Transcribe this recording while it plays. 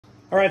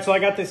All right, so I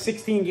got this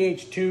 16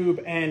 gauge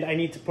tube and I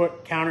need to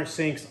put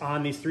countersinks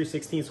on these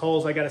 3/16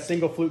 holes. I got a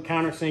single flute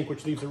countersink,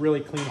 which leaves a really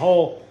clean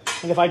hole.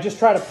 And if I just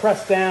try to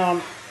press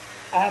down,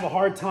 I have a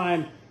hard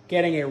time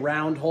getting a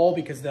round hole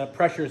because the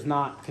pressure is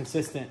not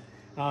consistent.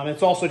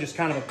 It's also just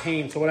kind of a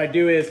pain. So what I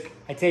do is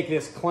I take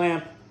this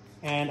clamp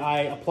and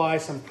I apply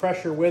some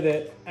pressure with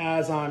it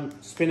as I'm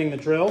spinning the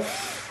drill.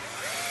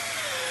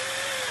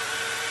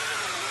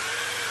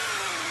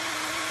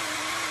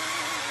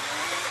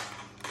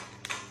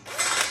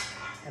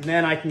 And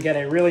then I can get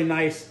a really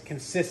nice,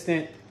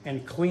 consistent,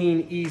 and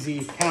clean, easy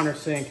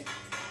countersink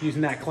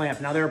using that clamp.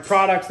 Now there are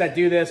products that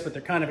do this, but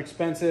they're kind of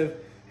expensive,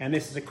 and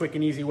this is a quick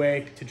and easy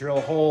way to drill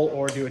a hole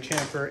or do a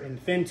chamfer in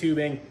thin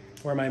tubing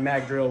where my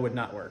mag drill would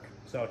not work.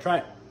 So try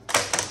it.